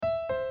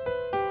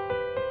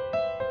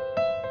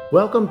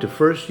Welcome to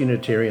First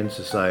Unitarian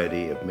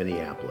Society of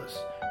Minneapolis,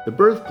 the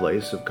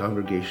birthplace of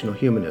Congregational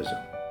Humanism.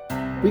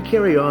 We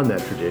carry on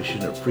that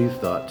tradition of free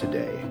thought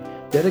today,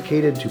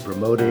 dedicated to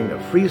promoting a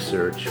free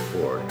search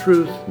for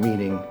truth,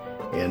 meaning,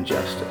 and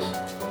justice.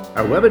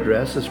 Our web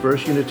address is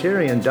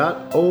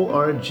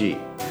firstunitarian.org.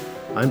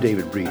 I'm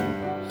David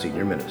Breeden,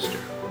 Senior Minister.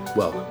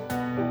 Welcome.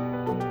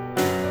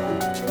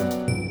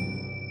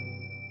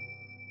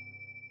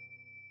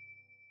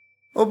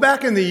 Well,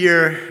 back in the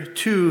year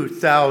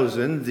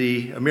 2000,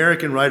 the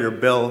American writer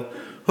Bell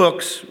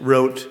Hooks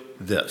wrote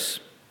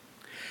this: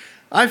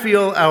 "I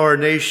feel our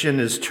nation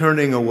is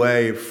turning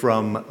away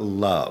from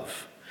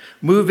love,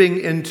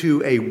 moving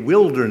into a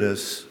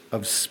wilderness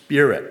of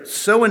spirit,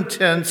 so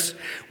intense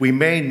we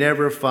may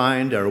never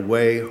find our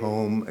way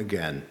home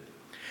again.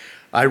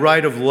 I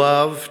write of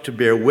love to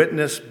bear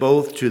witness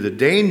both to the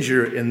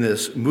danger in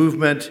this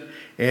movement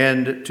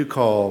and to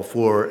call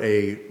for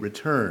a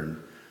return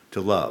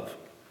to love."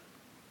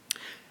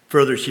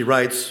 Further, she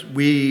writes,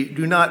 "We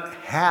do not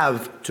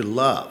have to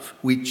love.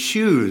 We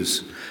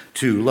choose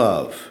to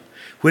love.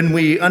 When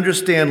we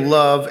understand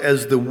love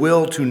as the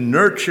will to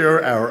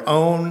nurture our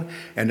own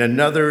and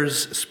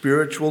another's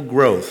spiritual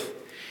growth,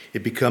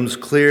 it becomes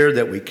clear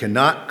that we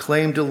cannot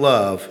claim to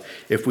love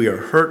if we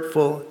are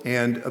hurtful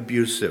and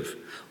abusive.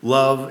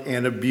 Love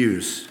and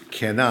abuse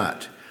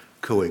cannot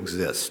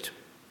coexist."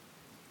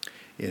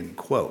 End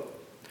quote.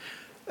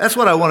 That's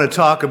what I want to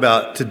talk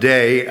about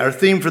today. Our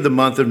theme for the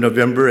month of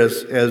November,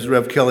 as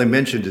Rev Kelly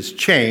mentioned, is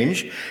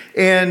change.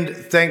 And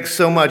thanks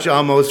so much,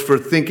 Amos, for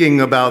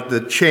thinking about the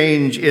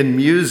change in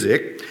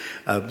music.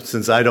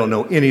 Since I don't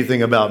know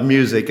anything about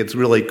music, it's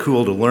really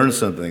cool to learn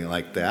something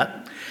like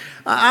that.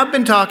 I've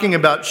been talking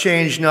about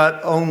change not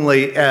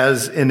only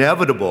as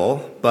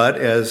inevitable, but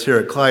as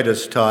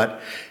Heraclitus taught,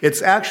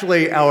 it's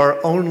actually our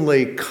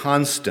only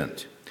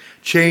constant.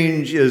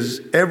 Change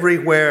is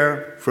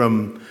everywhere,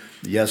 from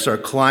our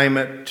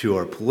climate, to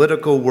our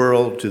political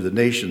world, to the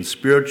nation's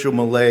spiritual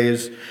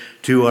malaise,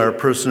 to our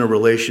personal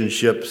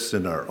relationships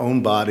in our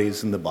own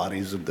bodies and the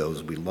bodies of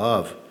those we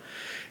love.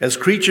 As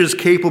creatures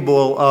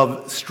capable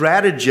of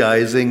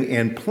strategizing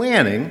and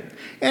planning,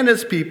 and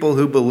as people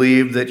who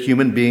believe that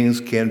human beings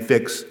can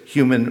fix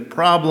human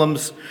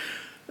problems,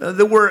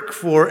 the work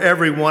for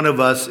every one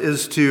of us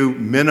is to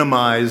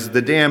minimize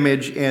the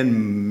damage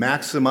and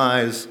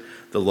maximize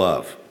the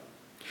love.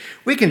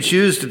 We can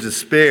choose to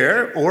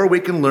despair, or we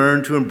can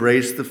learn to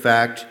embrace the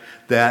fact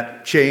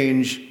that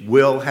change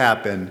will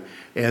happen,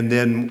 and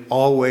then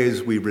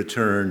always we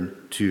return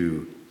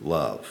to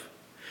love.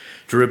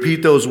 To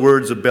repeat those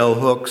words of Bell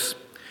Hooks,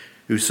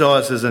 who saw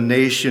us as a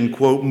nation,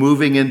 quote,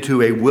 "moving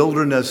into a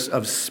wilderness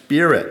of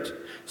spirit,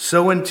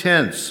 so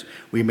intense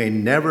we may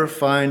never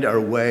find our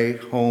way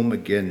home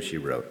again," she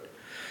wrote.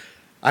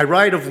 "I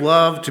write of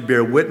love to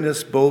bear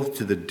witness both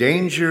to the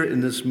danger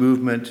in this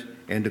movement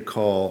and to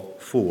call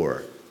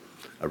for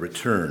a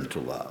return to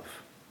love."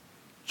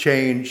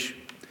 Change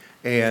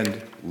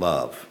and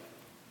love.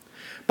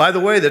 By the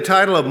way, the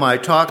title of my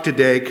talk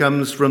today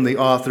comes from the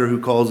author who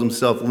calls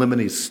himself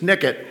Lemony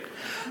Snicket.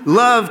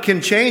 Love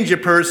can change a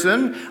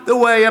person the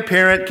way a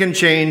parent can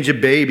change a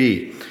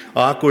baby,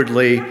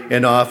 awkwardly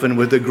and often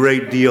with a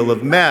great deal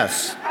of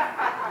mess.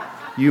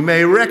 You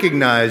may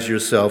recognize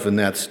yourself in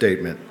that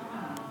statement.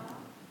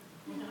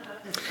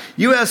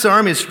 U.S.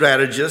 Army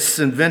strategists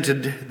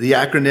invented the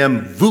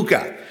acronym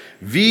VUCA,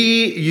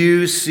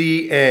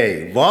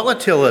 VUCA,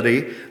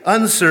 volatility,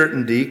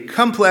 uncertainty,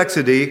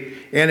 complexity,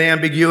 and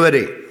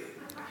ambiguity.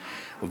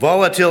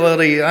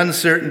 Volatility,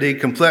 uncertainty,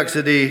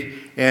 complexity,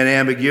 and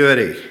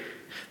ambiguity.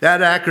 That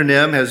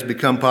acronym has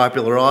become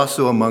popular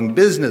also among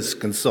business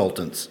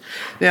consultants.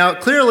 Now,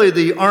 clearly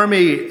the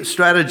Army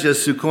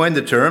strategists who coined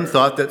the term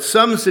thought that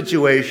some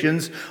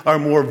situations are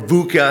more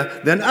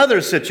VUCA than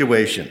other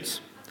situations.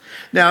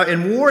 Now,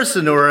 in war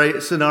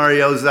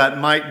scenarios, that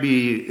might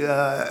be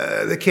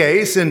the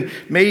case, and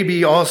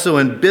maybe also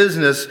in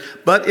business,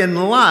 but in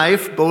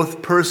life,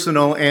 both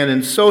personal and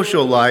in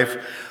social life,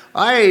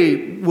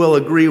 I will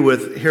agree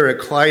with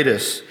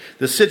Heraclitus.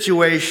 The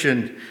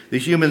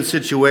human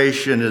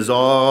situation is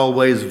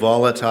always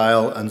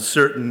volatile,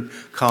 uncertain,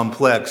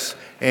 complex,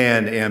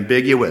 and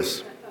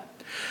ambiguous.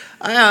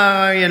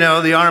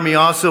 The Army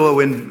also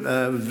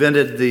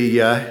invented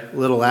the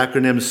little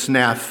acronym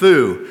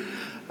SNAFU.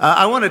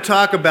 I want to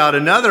talk about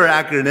another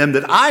acronym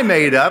that I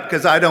made up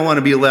because I don't want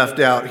to be left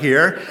out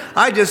here.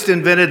 I just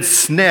invented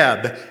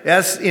SNEB,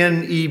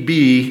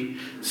 S-N-E-B,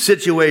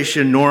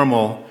 situation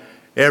normal,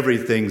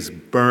 everything's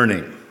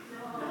burning.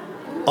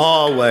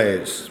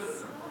 Always.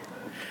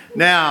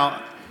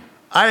 Now,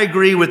 I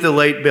agree with the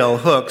late Bell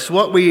Hooks.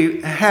 What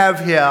we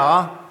have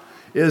here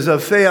is a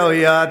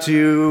failure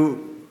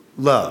to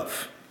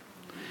love.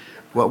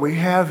 What we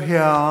have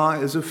here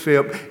is a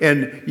failure.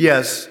 And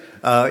yes,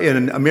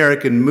 in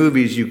American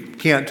movies, you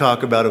can't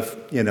talk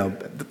about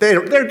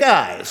they're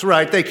guys,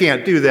 right? They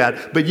can't do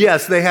that. But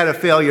yes, they had a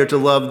failure to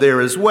love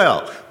there as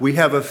well. We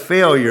have a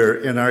failure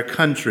in our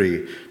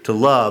country to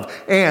love.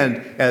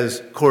 And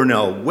as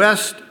Cornel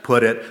West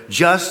put it,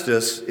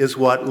 justice is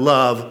what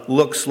love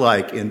looks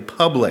like in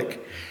public.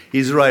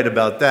 He's right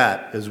about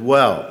that as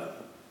well.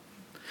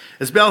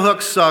 As bell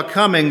hooks saw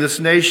coming, this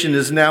nation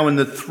is now in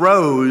the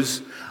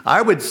throes,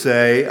 I would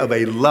say, of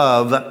a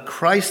love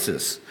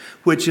crisis,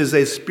 which is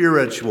a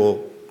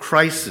spiritual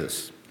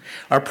crisis.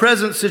 Our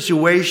present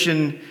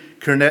situation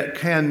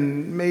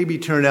can maybe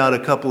turn out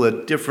a couple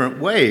of different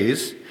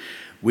ways.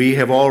 We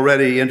have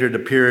already entered a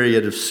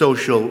period of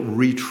social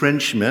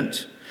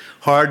retrenchment.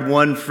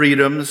 Hard-won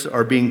freedoms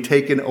are being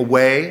taken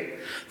away.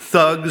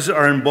 Thugs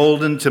are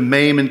emboldened to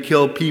maim and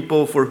kill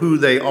people for who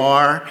they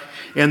are,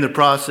 and the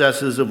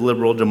processes of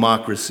liberal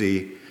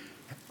democracy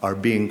are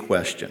being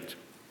questioned.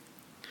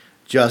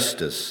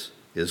 Justice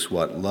is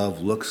what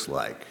love looks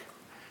like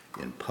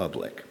in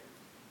public.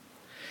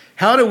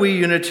 How do we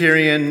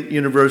Unitarian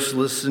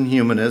Universalists and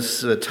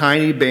Humanists, a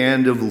tiny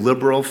band of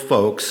liberal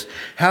folks,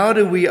 how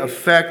do we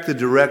affect the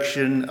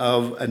direction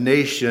of a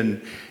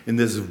nation in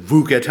this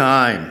VUCA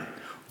time?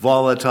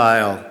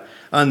 Volatile,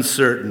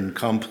 uncertain,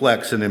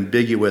 complex, and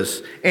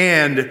ambiguous,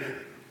 and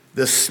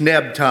the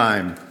SNEB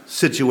time,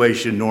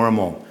 situation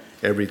normal,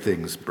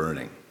 everything's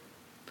burning.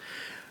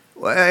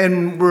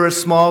 And we're a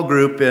small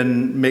group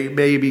and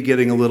maybe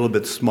getting a little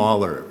bit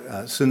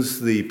smaller. Since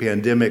the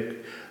pandemic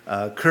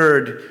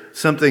occurred,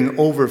 something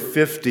over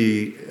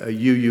 50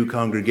 UU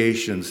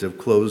congregations have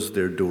closed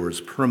their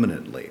doors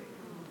permanently.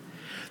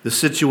 The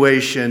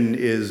situation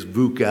is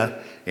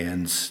VUCA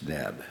and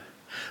SNEB.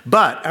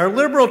 But our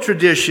liberal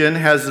tradition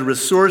has the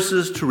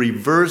resources to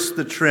reverse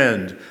the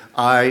trend,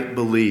 I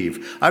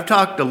believe. I've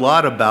talked a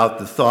lot about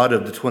the thought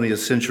of the 20th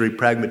century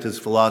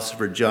pragmatist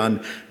philosopher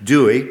John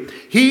Dewey.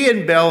 He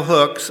and bell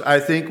hooks,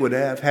 I think, would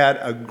have had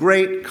a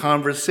great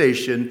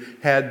conversation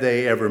had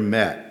they ever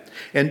met.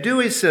 And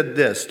Dewey said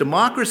this: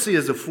 democracy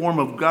is a form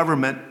of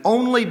government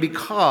only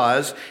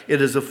because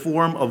it is a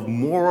form of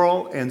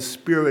moral and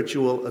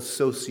spiritual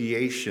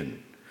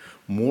association.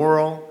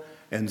 Moral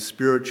and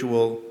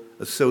spiritual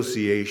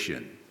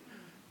association,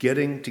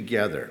 getting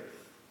together.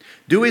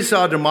 Dewey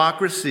saw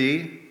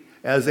democracy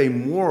as a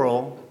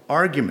moral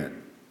argument.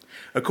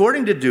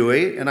 According to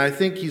Dewey, and I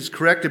think he's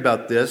correct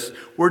about this,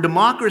 were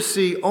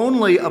democracy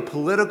only a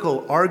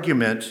political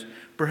argument,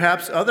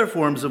 perhaps other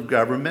forms of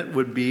government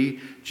would be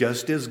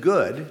just as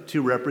good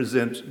to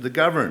represent the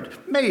governed.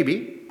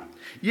 Maybe.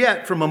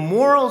 Yet, from a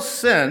moral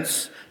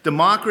sense,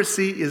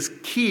 democracy is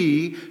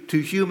key to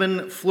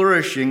human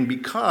flourishing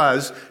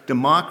because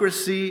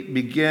democracy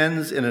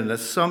begins in an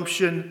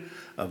assumption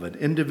of an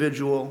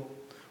individual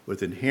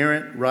with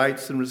inherent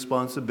rights and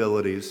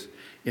responsibilities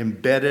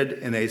embedded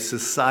in a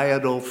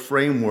societal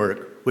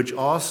framework which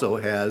also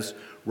has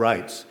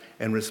rights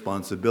and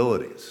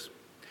responsibilities.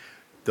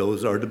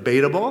 Those are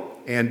debatable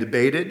and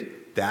debated.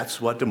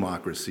 That's what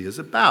democracy is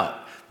about.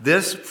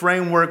 This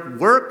framework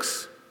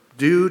works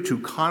due to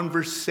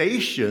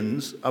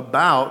conversations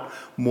about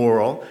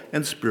moral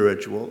and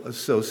spiritual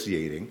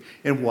associating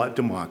and what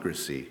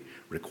democracy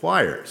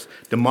requires.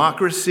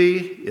 Democracy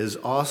is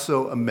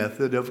also a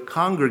method of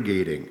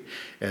congregating,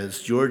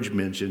 as George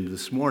mentioned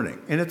this morning.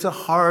 And it's a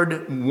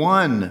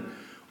hard-won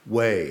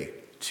way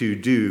to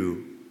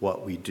do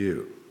what we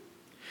do.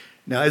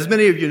 Now, as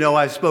many of you know,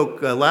 I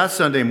spoke last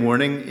Sunday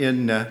morning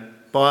in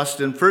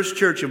Boston, First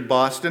Church of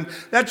Boston.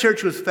 That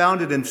church was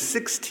founded in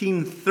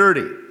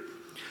 1630.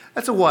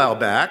 That's a while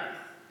back.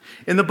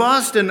 In the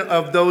Boston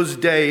of those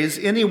days,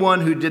 anyone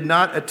who did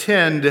not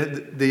attend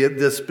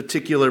this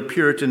particular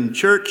Puritan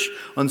church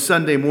on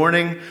Sunday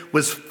morning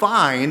was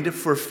fined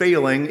for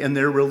failing in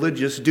their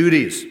religious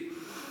duties.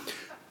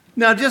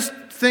 Now, just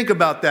think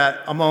about that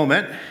a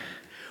moment.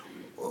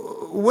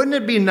 Wouldn't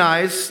it be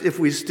nice if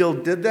we still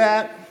did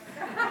that?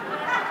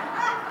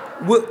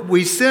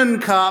 We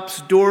send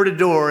cops door to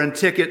door and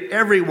ticket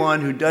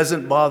everyone who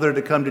doesn't bother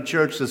to come to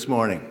church this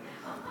morning.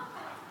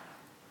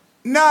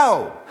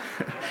 No,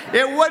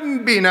 it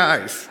wouldn't be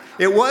nice.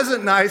 It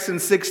wasn't nice in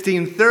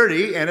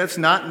 1630, and it's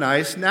not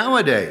nice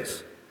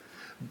nowadays.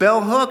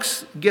 Bell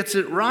hooks gets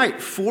it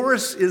right.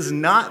 Force is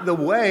not the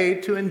way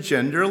to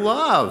engender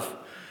love.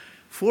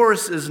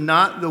 Force is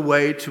not the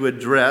way to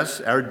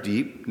address our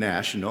deep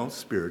national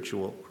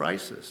spiritual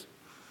crisis.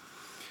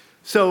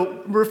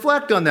 So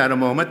reflect on that a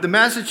moment. The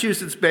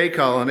Massachusetts Bay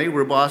Colony,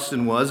 where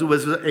Boston was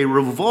a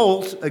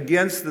revolt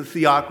against the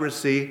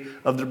theocracy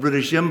of the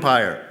British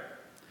Empire.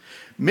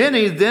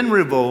 Many then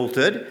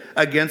revolted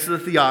against the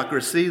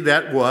theocracy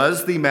that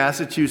was the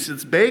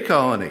Massachusetts Bay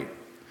Colony.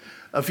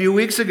 A few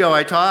weeks ago,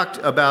 I talked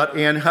about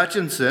Anne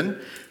Hutchinson,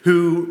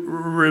 who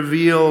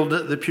revealed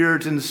the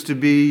Puritans to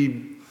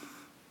be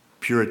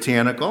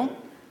puritanical,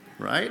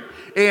 right?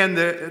 And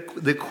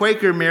the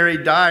Quaker Mary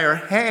Dyer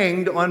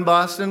hanged on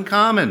Boston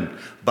Common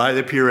by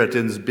the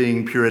Puritans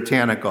being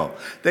puritanical.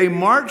 They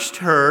marched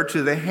her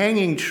to the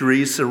hanging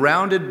tree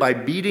surrounded by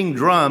beating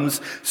drums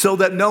so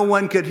that no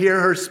one could hear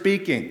her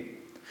speaking.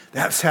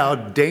 That's how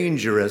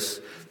dangerous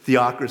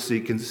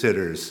theocracy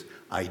considers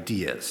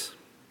ideas.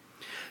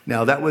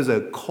 Now, that was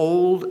a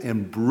cold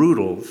and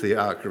brutal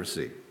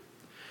theocracy.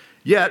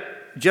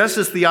 Yet, just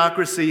as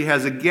theocracy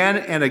has again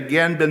and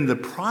again been the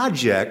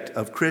project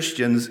of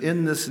Christians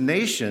in this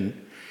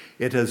nation,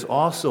 it has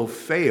also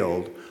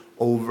failed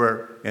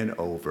over and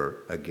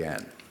over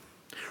again.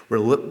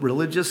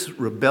 Religious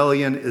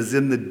rebellion is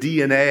in the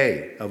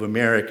DNA of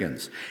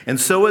Americans, and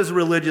so is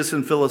religious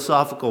and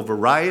philosophical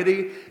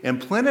variety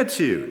and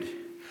plenitude.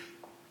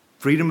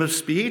 Freedom of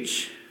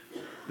speech,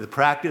 the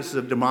practice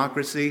of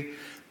democracy,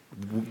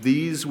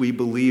 these we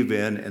believe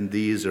in, and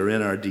these are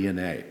in our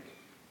DNA.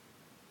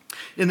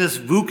 In this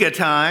VUCA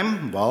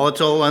time,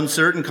 volatile,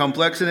 uncertain,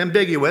 complex, and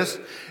ambiguous,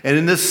 and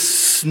in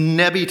this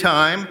snebby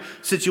time,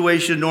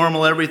 situation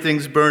normal,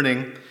 everything's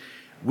burning,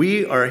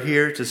 we are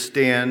here to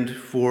stand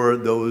for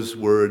those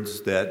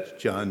words that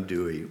John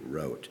Dewey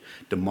wrote.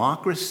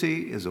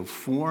 Democracy is a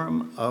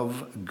form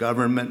of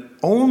government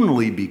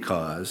only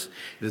because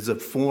it is a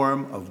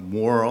form of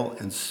moral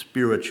and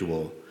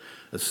spiritual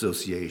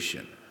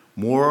association.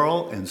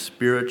 Moral and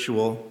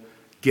spiritual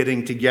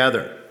getting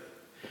together.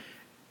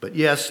 But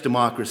yes,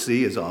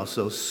 democracy is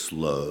also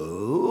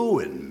slow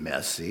and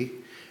messy,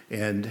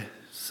 and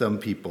some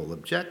people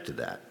object to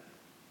that.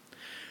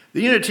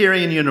 The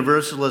Unitarian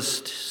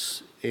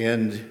Universalists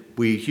and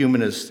we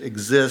humanists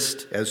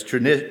exist as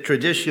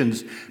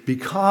traditions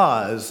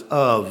because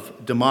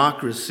of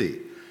democracy.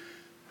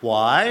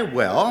 Why?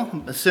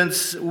 Well,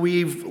 since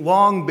we've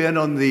long been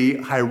on the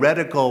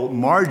heretical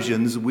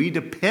margins, we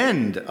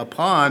depend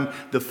upon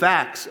the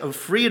facts of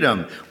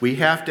freedom. We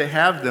have to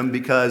have them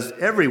because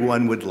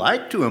everyone would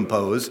like to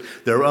impose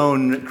their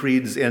own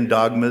creeds and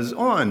dogmas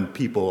on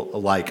people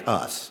like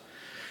us.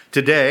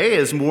 Today,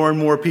 as more and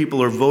more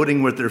people are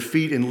voting with their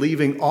feet and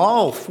leaving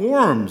all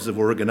forms of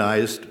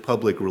organized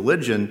public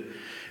religion,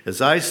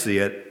 as I see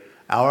it,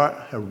 our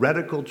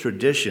heretical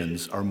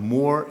traditions are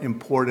more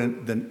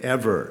important than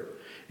ever,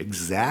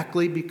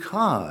 exactly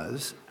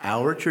because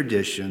our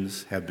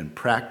traditions have been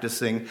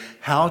practicing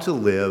how to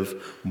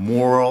live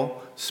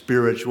moral,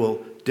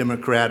 spiritual,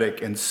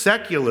 democratic, and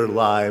secular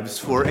lives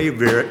for a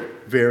very,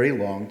 very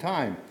long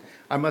time.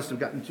 I must have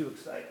gotten too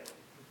excited.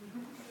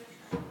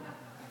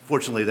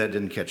 Fortunately, that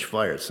didn't catch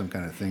fire. It's some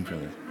kind of thing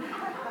from it.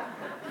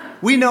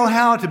 We know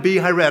how to be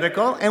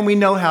heretical, and we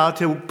know how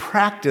to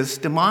practice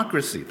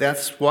democracy.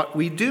 That's what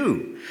we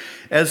do.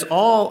 As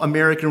all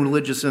American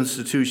religious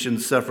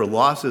institutions suffer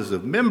losses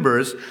of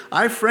members,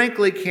 I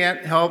frankly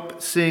can't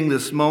help seeing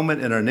this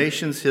moment in our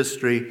nation's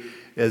history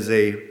as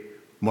a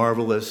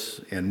marvelous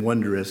and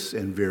wondrous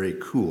and very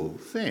cool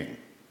thing.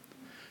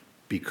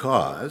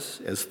 Because,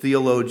 as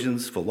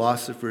theologians,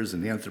 philosophers,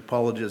 and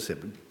anthropologists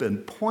have been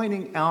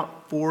pointing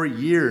out for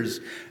years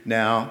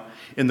now,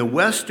 in the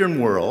Western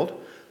world,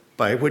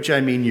 by which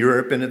I mean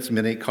Europe and its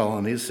many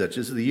colonies, such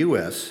as the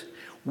U.S.,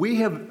 we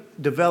have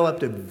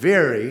developed a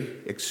very,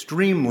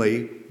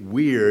 extremely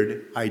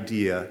weird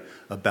idea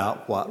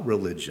about what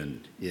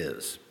religion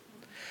is.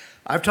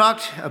 I've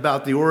talked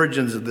about the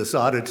origins of this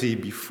oddity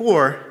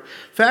before.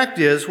 Fact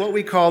is, what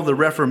we call the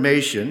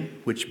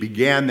Reformation, which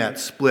began that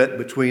split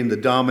between the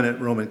dominant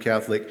Roman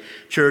Catholic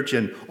Church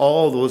and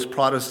all those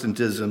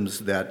Protestantisms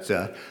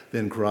that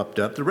then cropped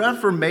up, the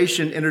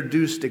Reformation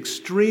introduced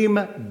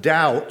extreme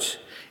doubt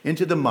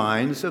into the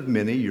minds of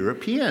many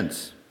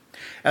Europeans.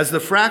 As the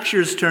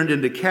fractures turned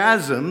into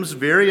chasms,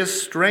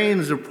 various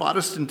strains of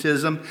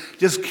Protestantism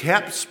just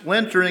kept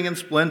splintering and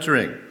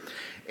splintering,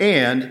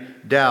 and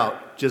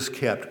doubt just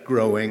kept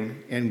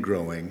growing and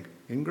growing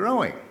and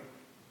growing.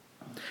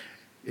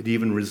 It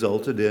even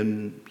resulted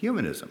in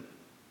humanism.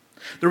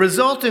 The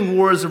resulting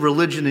wars of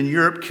religion in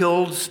Europe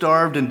killed,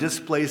 starved, and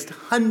displaced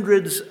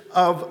hundreds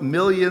of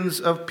millions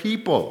of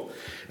people,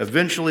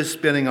 eventually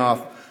spinning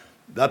off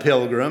the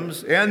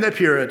Pilgrims and the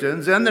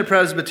Puritans and the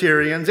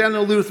Presbyterians and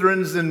the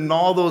Lutherans and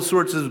all those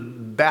sorts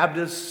of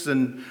Baptists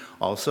and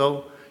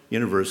also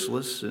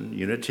Universalists and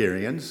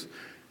Unitarians,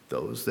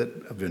 those that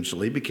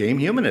eventually became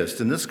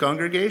humanists in this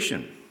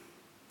congregation.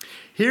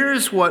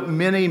 Here's what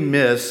many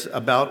miss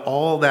about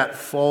all that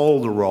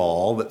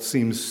falderall that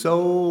seems so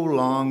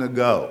long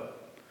ago.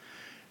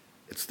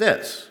 It's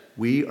this: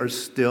 we are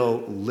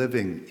still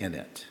living in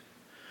it.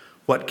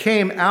 What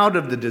came out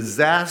of the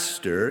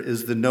disaster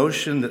is the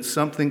notion that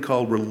something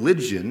called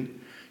religion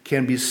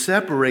can be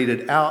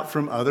separated out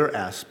from other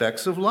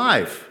aspects of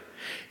life.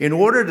 In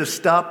order to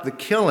stop the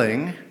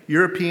killing,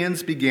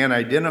 Europeans began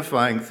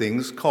identifying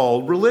things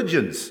called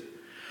religions.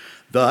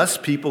 Thus,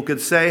 people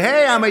could say,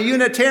 "Hey, I'm a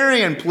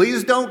Unitarian,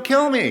 please don't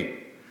kill me."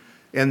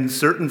 And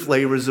certain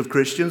flavors of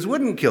Christians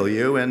wouldn't kill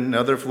you, and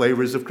other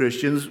flavors of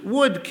Christians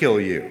would kill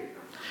you.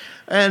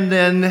 And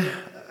then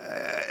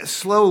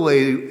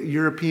slowly,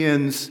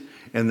 Europeans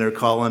and their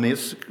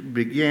colonists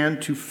began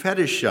to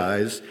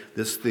fetishize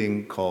this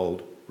thing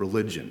called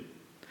religion.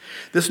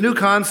 This new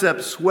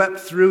concept swept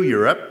through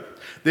Europe.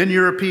 Then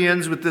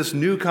Europeans, with this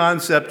new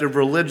concept of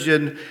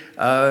religion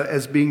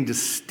as being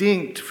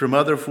distinct from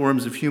other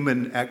forms of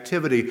human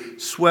activity,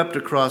 swept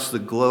across the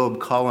globe,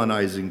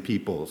 colonizing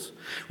peoples.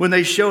 When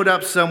they showed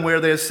up somewhere,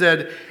 they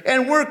said,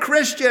 "And we're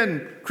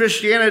Christian.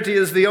 Christianity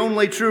is the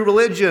only true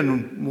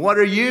religion. What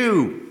are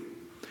you?"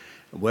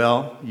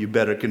 Well, you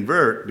better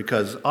convert,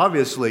 because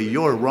obviously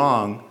you're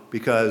wrong,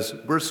 because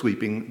we're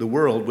sweeping the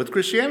world with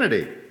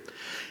Christianity.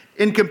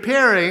 In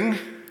comparing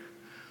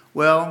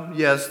Well,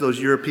 yes,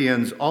 those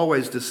Europeans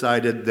always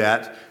decided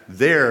that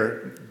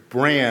their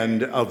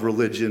brand of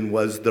religion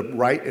was the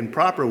right and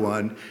proper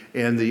one,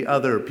 and the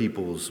other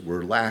peoples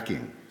were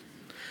lacking.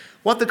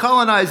 What the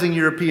colonizing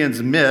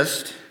Europeans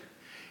missed,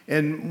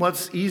 and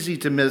what's easy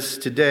to miss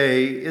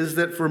today, is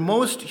that for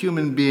most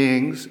human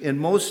beings in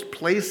most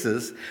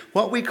places,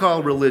 what we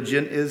call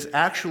religion is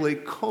actually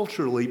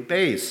culturally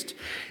based.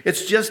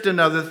 It's just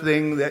another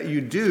thing that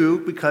you do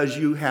because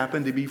you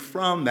happen to be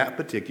from that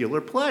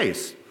particular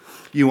place.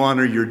 You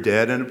honor your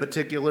dead in a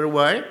particular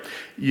way,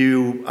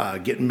 you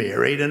get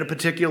married in a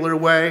particular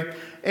way,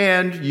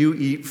 and you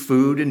eat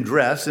food and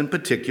dress in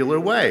particular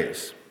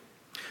ways.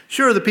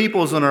 Sure, the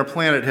peoples on our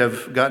planet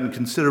have gotten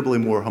considerably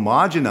more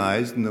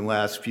homogenized in the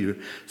last few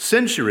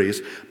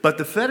centuries, but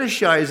the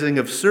fetishizing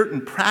of certain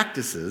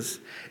practices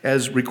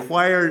as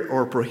required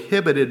or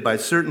prohibited by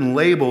certain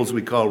labels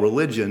we call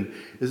religion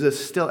is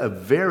still a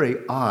very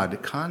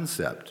odd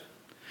concept.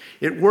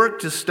 It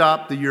worked to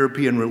stop the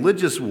European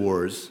religious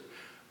wars,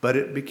 but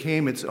it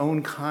became its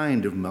own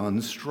kind of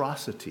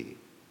monstrosity.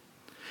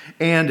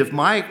 And if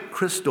my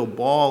crystal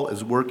ball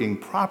is working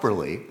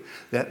properly,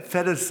 that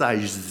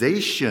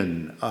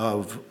fetishization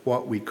of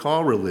what we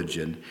call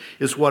religion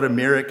is what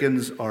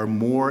Americans are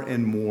more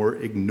and more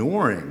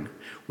ignoring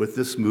with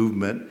this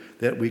movement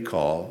that we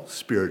call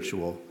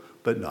spiritual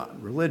but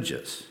not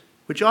religious,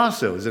 which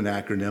also is an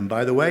acronym,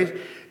 by the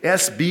way,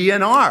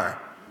 SBNR.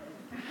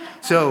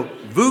 So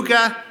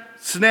VUCA,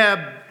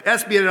 SNEB,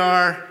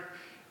 SBNR,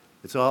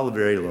 it's all a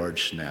very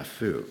large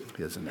snafu,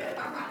 isn't it?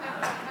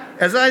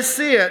 As I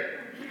see it,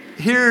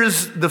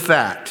 here's the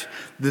fact.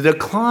 The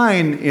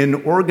decline in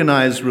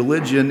organized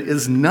religion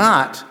is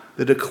not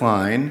the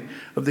decline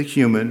of the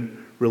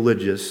human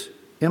religious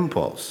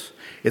impulse.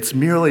 It's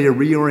merely a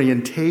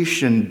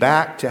reorientation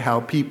back to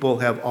how people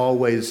have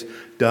always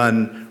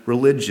done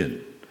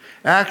religion.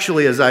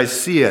 Actually, as I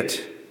see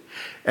it,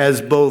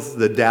 as both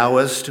the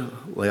Taoist,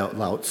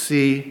 Lao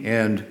Tzu,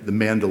 and the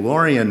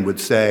Mandalorian would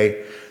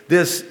say,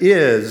 this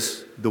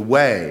is the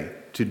way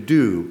to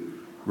do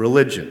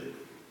religion.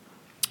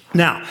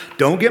 Now,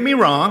 don't get me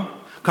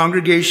wrong,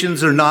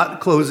 congregations are not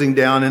closing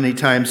down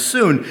anytime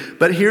soon,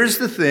 but here's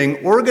the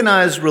thing,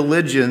 organized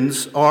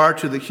religions are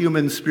to the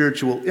human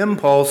spiritual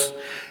impulse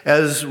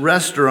as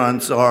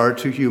restaurants are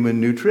to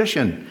human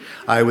nutrition.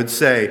 I would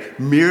say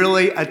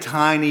merely a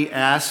tiny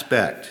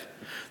aspect.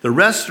 The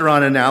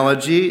restaurant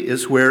analogy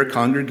is where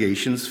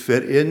congregations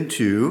fit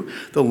into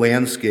the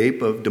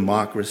landscape of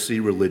democracy,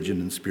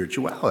 religion, and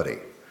spirituality.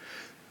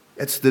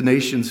 It's the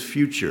nation's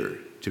future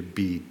to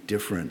be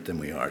different than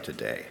we are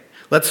today.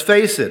 Let's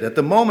face it, at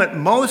the moment,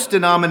 most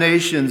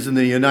denominations in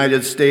the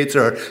United States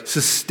are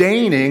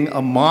sustaining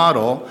a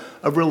model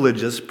of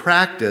religious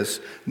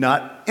practice,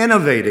 not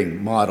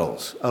innovating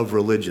models of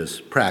religious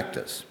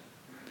practice.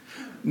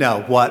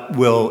 Now, what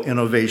will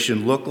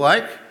innovation look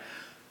like?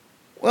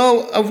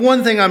 Well, of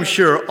one thing I'm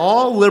sure,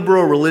 all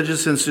liberal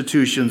religious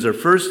institutions are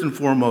first and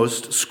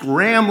foremost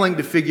scrambling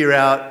to figure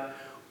out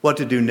what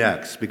to do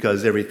next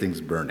because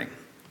everything's burning.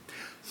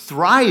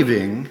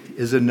 Thriving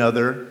is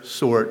another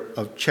sort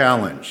of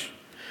challenge,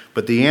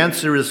 but the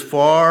answer is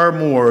far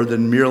more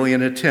than merely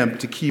an attempt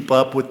to keep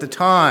up with the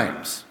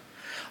times.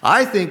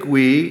 I think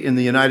we in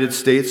the United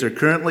States are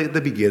currently at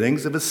the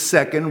beginnings of a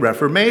second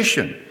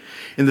Reformation.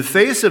 In the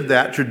face of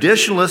that,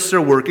 traditionalists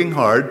are working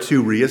hard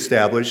to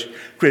reestablish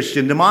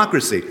Christian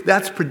democracy.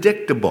 That's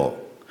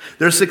predictable.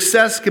 Their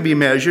success can be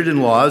measured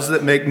in laws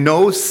that make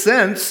no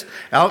sense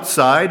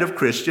outside of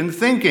Christian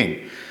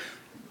thinking.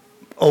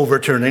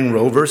 Overturning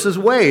Roe versus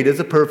Wade is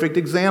a perfect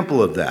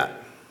example of that.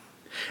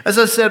 As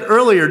I said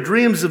earlier,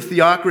 dreams of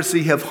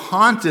theocracy have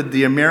haunted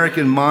the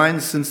American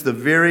mind since the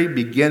very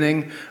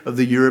beginning of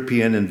the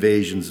European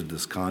invasions of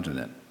this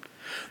continent.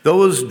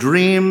 Those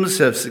dreams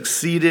have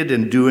succeeded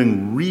in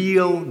doing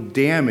real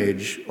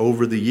damage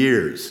over the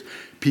years.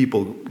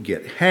 People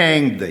get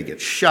hanged, they get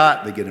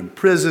shot, they get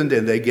imprisoned,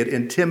 and they get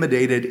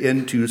intimidated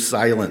into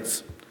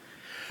silence.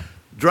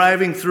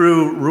 Driving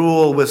through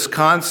rural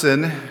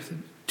Wisconsin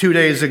 2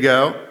 days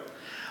ago,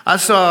 I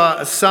saw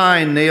a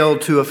sign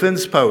nailed to a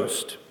fence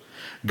post.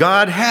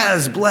 God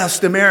has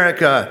blessed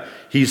America.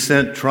 He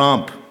sent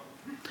Trump.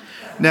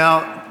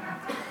 Now,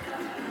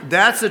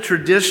 that's a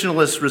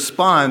traditionalist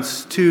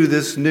response to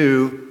this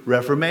new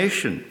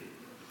Reformation.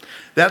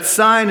 That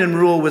sign in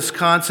rural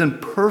Wisconsin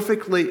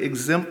perfectly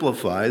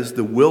exemplifies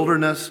the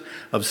wilderness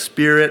of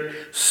spirit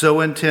so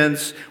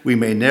intense we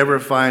may never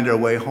find our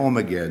way home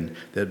again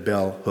that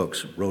Bell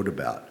Hooks wrote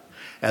about.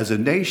 As a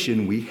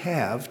nation, we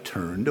have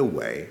turned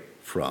away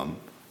from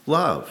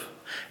love.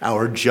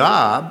 Our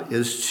job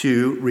is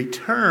to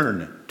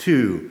return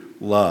to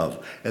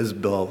love, as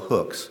Bell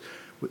Hooks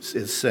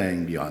is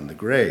saying beyond the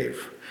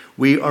grave.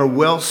 We are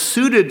well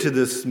suited to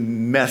this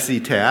messy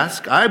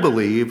task, I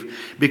believe,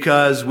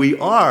 because we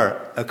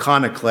are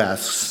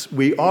iconoclasts.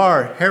 We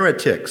are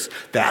heretics.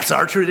 That's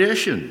our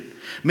tradition.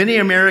 Many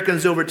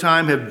Americans over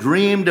time have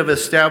dreamed of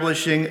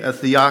establishing a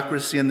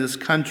theocracy in this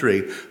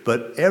country,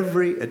 but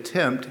every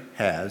attempt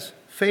has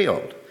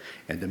failed.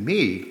 And to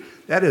me,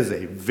 that is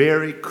a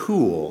very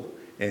cool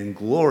and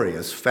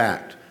glorious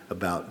fact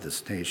about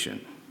this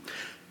nation.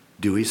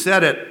 Dewey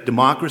said it,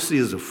 democracy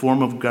is a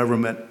form of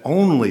government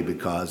only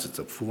because it's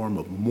a form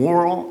of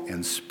moral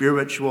and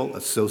spiritual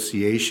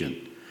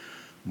association.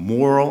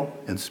 Moral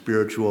and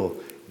spiritual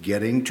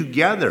getting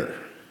together.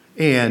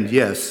 And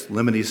yes,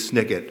 Lemony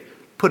Snicket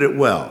put it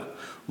well.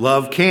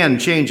 Love can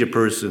change a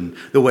person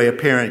the way a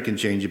parent can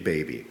change a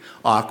baby,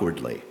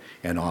 awkwardly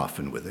and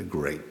often with a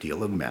great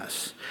deal of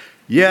mess.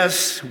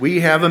 Yes, we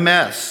have a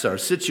mess. Our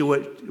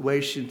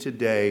situation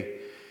today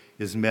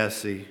is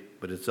messy,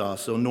 but it's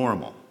also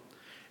normal.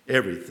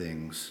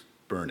 Everything's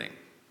burning.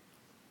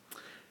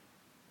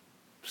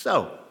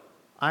 So,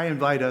 I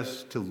invite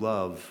us to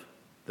love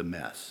the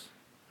mess.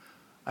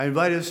 I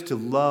invite us to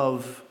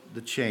love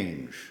the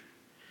change.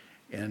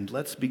 And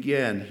let's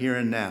begin here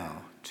and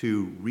now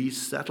to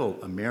resettle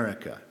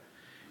America.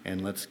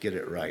 And let's get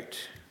it right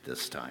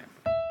this time.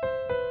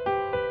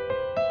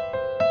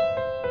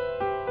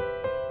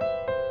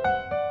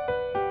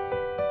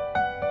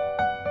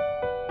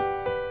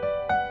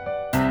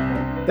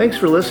 Thanks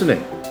for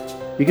listening.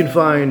 You can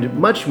find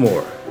much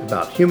more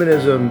about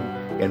humanism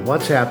and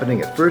what's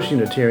happening at First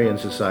Unitarian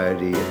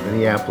Society in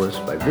Minneapolis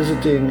by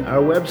visiting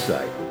our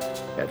website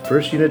at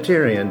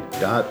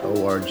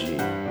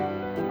firstunitarian.org.